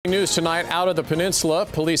news tonight out of the peninsula.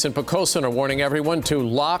 Police in Poquoson are warning everyone to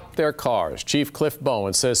lock their cars. Chief Cliff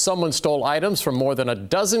Bowen says someone stole items from more than a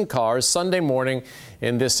dozen cars Sunday morning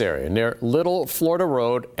in this area near Little Florida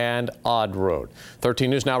Road and Odd Road.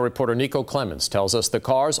 13 News Now reporter Nico Clemens tells us the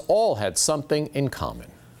cars all had something in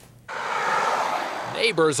common.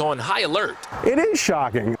 Neighbors on high alert. It is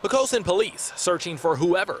shocking. Poquoson police searching for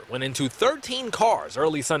whoever went into 13 cars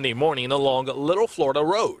early Sunday morning along Little Florida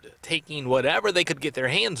Road, taking whatever they could get their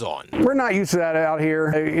hands on. We're not used to that out here.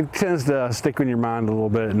 It tends to stick in your mind a little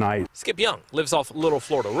bit at night. Skip Young lives off Little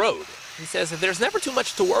Florida Road. He says that there's never too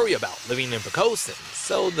much to worry about living in Poquoson,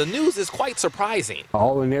 so the news is quite surprising.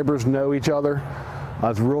 All the neighbors know each other.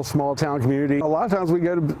 It's a real small town community. A lot of times we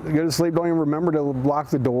go to sleep, don't even remember to lock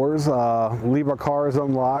the doors, leave our cars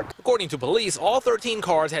unlocked. According to police, all 13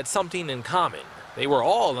 cars had something in common. They were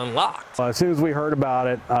all unlocked. As soon as we heard about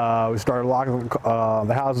it, we started locking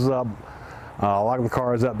the houses up, locking the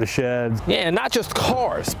cars up, the sheds. Yeah, and not just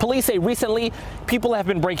cars. Police say recently people have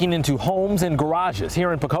been breaking into homes and garages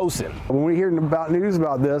here in Poquoson. When we hear about news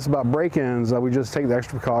about this, about break-ins, we just take the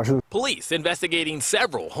extra precautions. Police investigating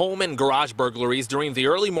several home and garage burglaries during the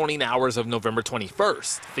early morning hours of November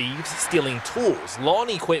 21st. Thieves stealing tools, lawn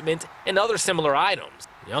equipment, and other similar items.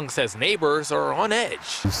 Young says neighbors are on edge.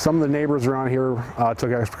 Some of the neighbors around here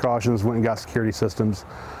took extra precautions, went and got security systems,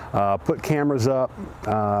 put cameras up,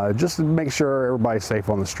 just to make sure everybody's safe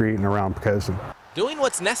on the street and around Poquoson. Doing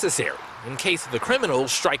what's necessary in case the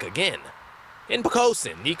criminals strike again. In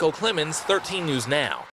Poquoson, Nico Clemens, 13 News Now.